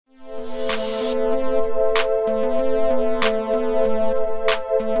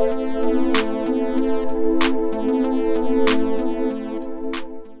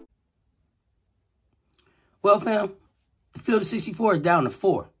Well, fam, the field of 64 is down to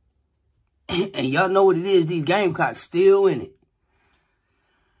 4. And y'all know what it is. These Gamecocks still in it.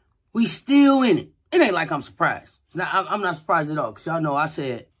 We still in it. It ain't like I'm surprised. I'm not surprised at all because y'all know I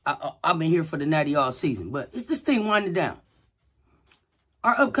said I've been here for the Natty all season. But this thing winding down.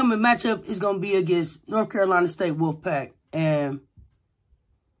 Our upcoming matchup is going to be against North Carolina State Wolfpack. And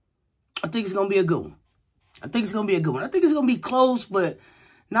I think it's going to be a good one. I think it's going to be close, but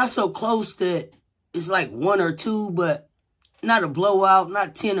not so close that it's like 1 or 2, but not a blowout,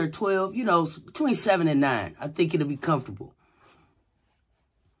 not 10 or 12. You know, between 7 and 9. I think it'll be comfortable.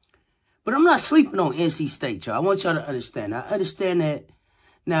 But I'm not sleeping on NC State, y'all. I want y'all to understand. I understand that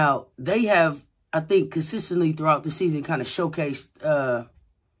now they have, I think, consistently throughout the season kind of showcased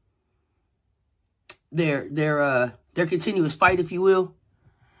their continuous fight, if you will.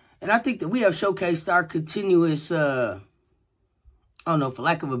 And I think that we have showcased our continuous, I don't know, for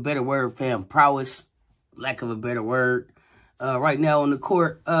lack of a better word, fam, prowess, lack of a better word, right now on the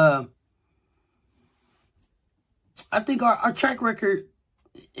court. I think our track record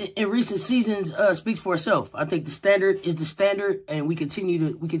in recent seasons speaks for itself. I think the standard is the standard, and we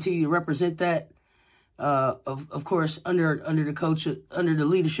continue to represent that. Of course, under the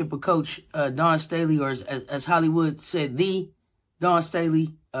leadership of Coach Dawn Staley, or as Hollywood said, the Dawn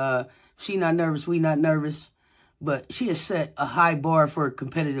Staley. She not nervous, we not nervous, but she has set a high bar for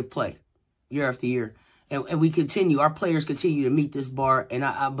competitive play year after year, and we continue. Our players continue to meet this bar, and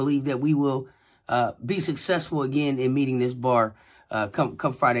I believe that we will be successful again in meeting this bar come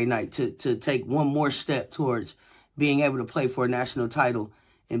Friday night to take one more step towards being able to play for a national title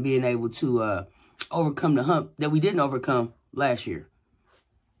and being able to overcome the hump that we didn't overcome last year.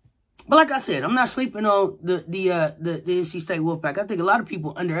 But like I said, I'm not sleeping on the NC State Wolfpack. I think a lot of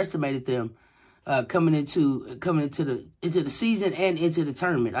people underestimated them coming into the season and into the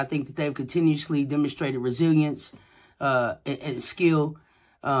tournament. I think that they've continuously demonstrated resilience and skill.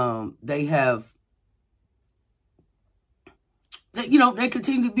 They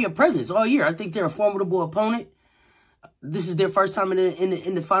continue to be a presence all year. I think they're a formidable opponent. This is their first time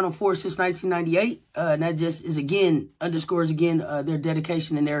in the Final Four since 1998. And that just underscores their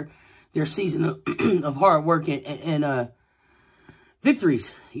dedication and their season of hard work and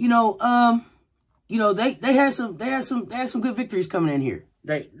victories. They had some good victories coming in here.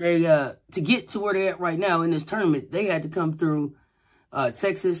 They to get to where they're at right now in this tournament, they had to come through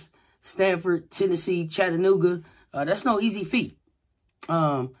Texas, Stanford, Tennessee, Chattanooga. That's no easy feat.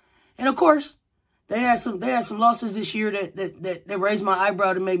 And of course, they had some losses this year that raised my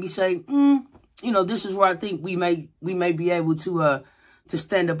eyebrow to maybe say, this is where I think we may be able to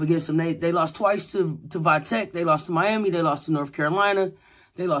stand up against them. They lost twice to Vitech. They lost to Miami. They lost to North Carolina.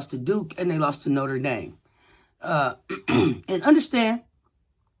 They lost to Duke, and they lost to Notre Dame. And understand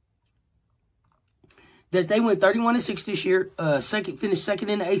that they went 31-6 this year. Finished second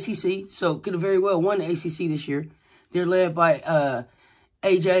in the ACC, so could have very well won the ACC this year. They're led by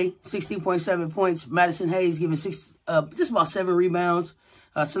AJ, 16.7 points. Madison Hayes giving just about 7 rebounds.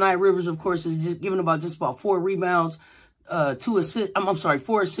 Sanaya Rivers, of course, is just giving just about 4 rebounds. 4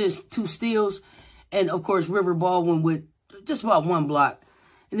 assists, 2 steals, and of course River Baldwin with just about 1 block.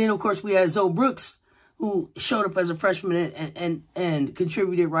 And then of course we had Zoe Brooks, who showed up as a freshman and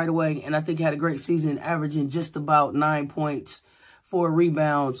contributed right away, and I think had a great season, averaging just about 9 points, 4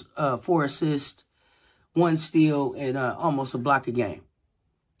 rebounds, 4 assists, 1 steal, and almost a block a game,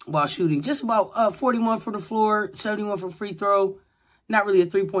 while shooting just about 41 from the floor, 71 from free throw. Not really a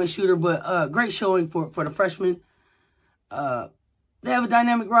 3-point shooter, but great showing for the freshman. They have a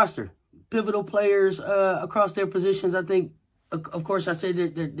dynamic roster, pivotal players across their positions. I think, of course, I said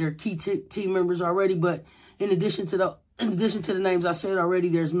they're key team members already, but in addition to the names I said already,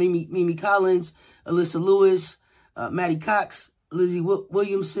 there's Mimi Collins, Alyssa Lewis, Maddie Cox, Lizzie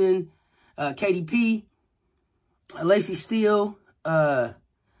Williamson, KDP, Lacey Steele,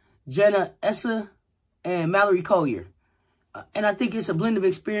 Jenna Essa, and Mallory Collier. And I think it's a blend of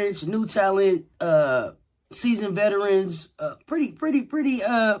experience, new talent, seasoned veterans, pretty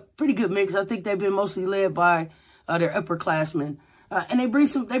good mix. I think they've been mostly led by their upperclassmen, and they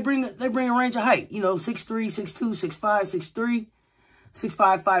bring a range of height. 6'3", 6'2", 6'5", 6'3",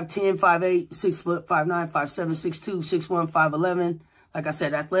 6'5", 5'10", 5'8", 6 foot, 5'9", 5'7", 6'2", 6'1", 5'11". Like I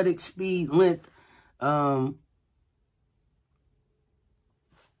said, athletic, speed, length.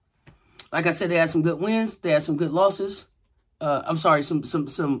 Like I said, they had some good wins. They had some good losses. I'm sorry, some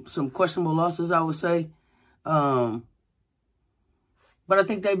questionable losses, I would say. But I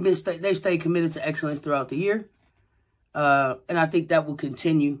think they've stayed committed to excellence throughout the year, and I think that will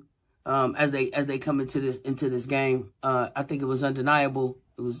continue as they come into this game. I think it was undeniable.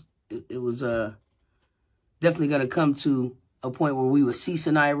 It was definitely going to come to a point where we will see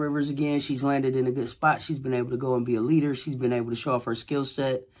Sanaya Rivers again. She's landed in a good spot. She's been able to go and be a leader. She's been able to show off her skill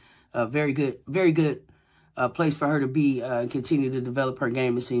set. Very good place for her to be and continue to develop her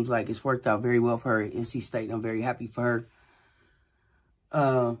game. It seems like it's worked out very well for her at NC State. I'm very happy for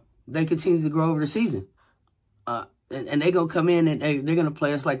her. They continue to grow over the season. And they're going to come in and they're going to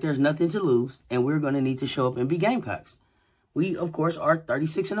play us like there's nothing to lose. And we're going to need to show up and be Gamecocks. We, of course, are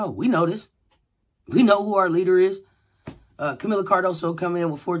 36-0. We know this. We know who our leader is. Camila Cardoso come in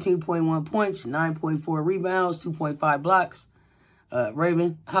with 14.1 points, 9.4 rebounds, 2.5 blocks.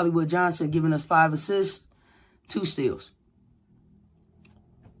 Raven Hollywood Johnson giving us 5 assists, 2 steals.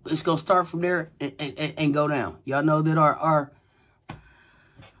 It's going to start from there and go down. Y'all know that our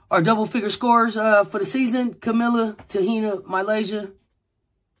double-figure scores for the season, Camila, Tahina, Malaysia.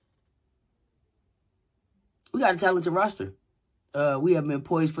 We got a talented roster. We have been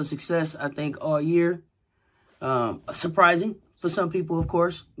poised for success, I think, all year. Surprising for some people, of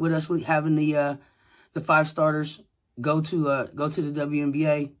course, with us having the 5 starters go to the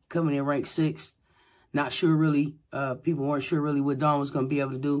WNBA, coming in ranked 6th. Not sure really. People weren't sure really what Dawn was going to be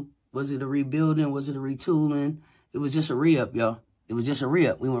able to do. Was it a rebuilding? Was it a retooling? It was just a re-up, y'all. It was just a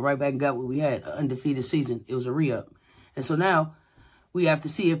re-up. We went right back and got what we had, an undefeated season. It was a re-up. And so now we have to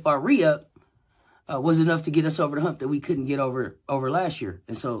see if our re-up was enough to get us over the hump that we couldn't get over last year.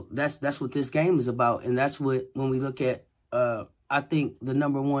 And so that's what this game is about. And that's what, when we look at, I think the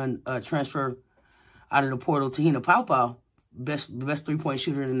 #1 transfer out of the portal, Tahina Paopao, best 3-point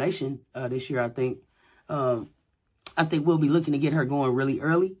shooter in the nation this year, I think. I think we'll be looking to get her going really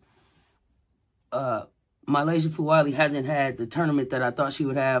early. Malaysia Fuwali hasn't had the tournament that I thought she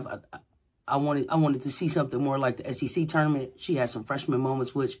would have. I wanted to see something more like the SEC tournament. She had some freshman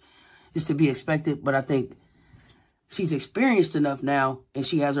moments, which is to be expected, but I think she's experienced enough now, and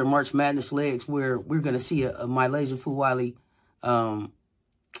she has her March Madness legs where we're going to see a Malaysia Fuwali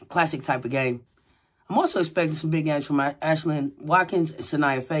classic type of game. I'm also expecting some big games from Ashlyn Watkins and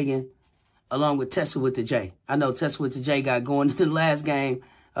Sanaya Fagan, along with Tessa with the J. I know Tessa with the J got going in the last game,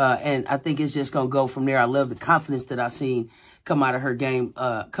 and I think it's just going to go from there. I love the confidence that I've seen come out of her game,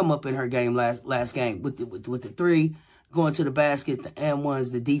 come up in her game last game with the 3, going to the basket, the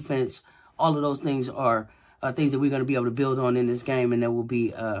and-ones, the defense. All of those things are things that we're going to be able to build on in this game, and that will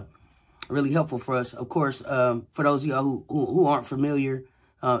be really helpful for us. Of course, for those of y'all who aren't familiar,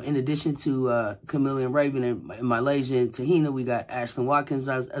 in addition to Camila and Raven and Malaysia and Tahina, we got Ashlyn Watkins,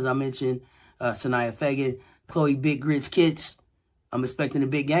 as I mentioned, Sanaya Fagan, Chloe Big Grits Kits. I'm expecting a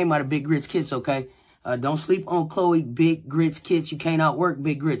big game out of Big Grits Kits, okay? Don't sleep on Chloe Big Grits Kits. You can't outwork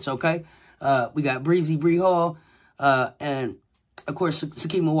Big Grits, okay? We got Breezy Bree Hall, and of course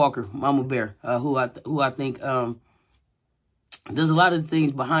Sakima Walker, Mama Bear, who I think does a lot of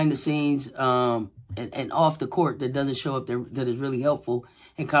things behind the scenes and off the court that doesn't show up there, that is really helpful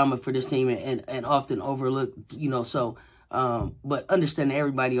and common for this team and often overlooked, you know. So, but understanding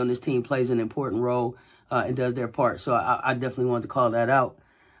everybody on this team plays an important role and does their part. So I definitely want to call that out.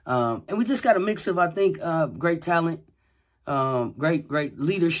 And we just got a mix of, I think, great talent, great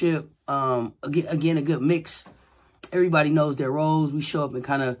leadership. Again, a good mix. Everybody knows their roles. We show up and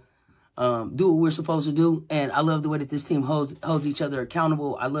kind of do what we're supposed to do. And I love the way that this team holds each other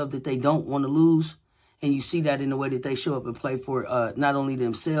accountable. I love that they don't want to lose. And you see that in the way that they show up and play for not only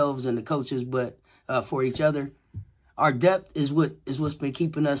themselves and the coaches, but for each other. Our depth is what's been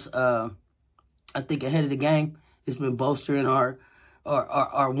keeping us, I think, ahead of the game. It's been bolstering our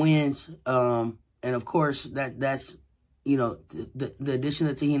wins. And of course, that's, you know, the addition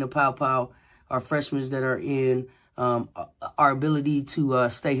of Tahina Paopao, our freshmen that are in, our ability to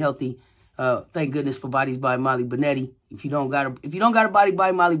stay healthy. Thank goodness for Bodies by Molly Benetti. If you don't got a body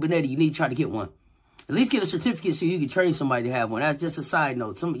by Molly Benetti, you need to try to get one. At least get a certificate so you can train somebody to have one. That's just a side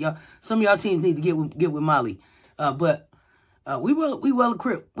note. Some of y'all teams need to get with Molly. But we well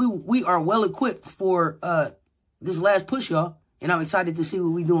equipped. We are well equipped for this last push, y'all. And I'm excited to see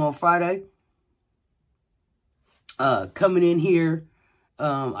what we do on Friday. Coming in here,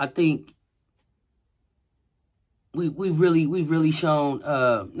 I think we've really shown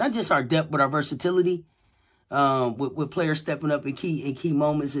not just our depth but our versatility. With players stepping up in key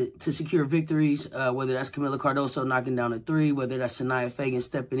moments to secure victories, whether that's Camila Cardoso knocking down a 3, whether that's Sanaya Fagan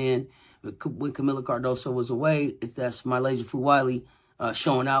stepping in when Camila Cardoso was away, if that's Malaysia Fuwali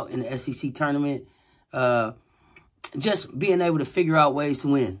showing out in the SEC tournament, just being able to figure out ways to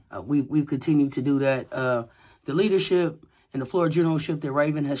win. We've continued to do that. The leadership and the floor generalship that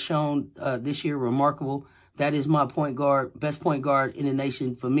Raven has shown this year, remarkable. That is my point guard, best point guard in the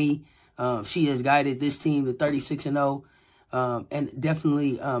nation for me. She has guided this team to 36-0, and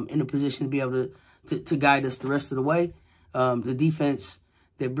definitely in a position to be able to guide us the rest of the way. The defense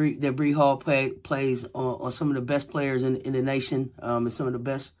that Bree Hall plays on some of the best players in the nation, and some of the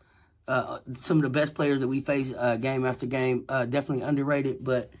best players that we face game after game. Definitely underrated,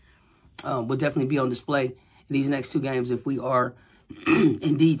 but will definitely be on display in these next 2 games if we are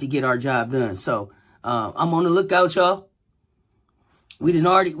indeed to get our job done. So I'm on the lookout, y'all. We done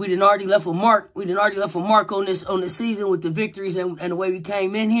already left a mark. We done already left a mark on this season with the victories and the way we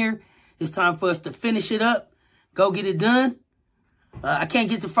came in here. It's time for us to finish it up. Go get it done. I can't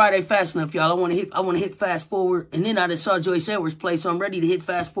get to Friday fast enough, y'all. I want to hit fast forward, and then I just saw Joyce Edwards play, so I'm ready to hit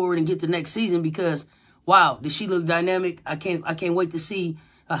fast forward and get to next season because wow, does she look dynamic? I can't wait to see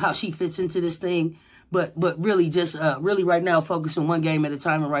how she fits into this thing. But really, just really right now, focus on one game at a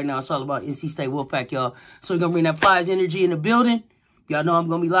time. And right now, it's all about NC State Wolfpack, y'all. So we're gonna bring that Plies energy in the building. Y'all know I'm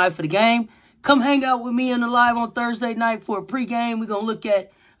gonna be live for the game. Come hang out with me in the live on Thursday night for a pregame. We're gonna look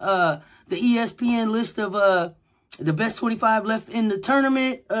at the ESPN list of the best 25 left in the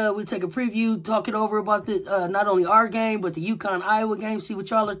tournament. We'll take a preview, talk it over about the not only our game, but the UConn-Iowa game. See what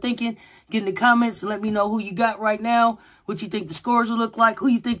y'all are thinking. Get in the comments and let me know who you got right now, what you think the scores will look like, who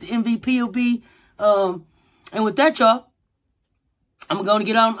you think the MVP will be. And with that, y'all, I'm going to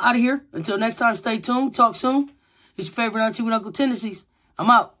get out of here. Until next time, stay tuned. Talk soon. It's your favorite Auntie Wit Uncle Tendencies.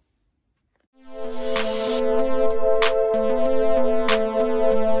 I'm out.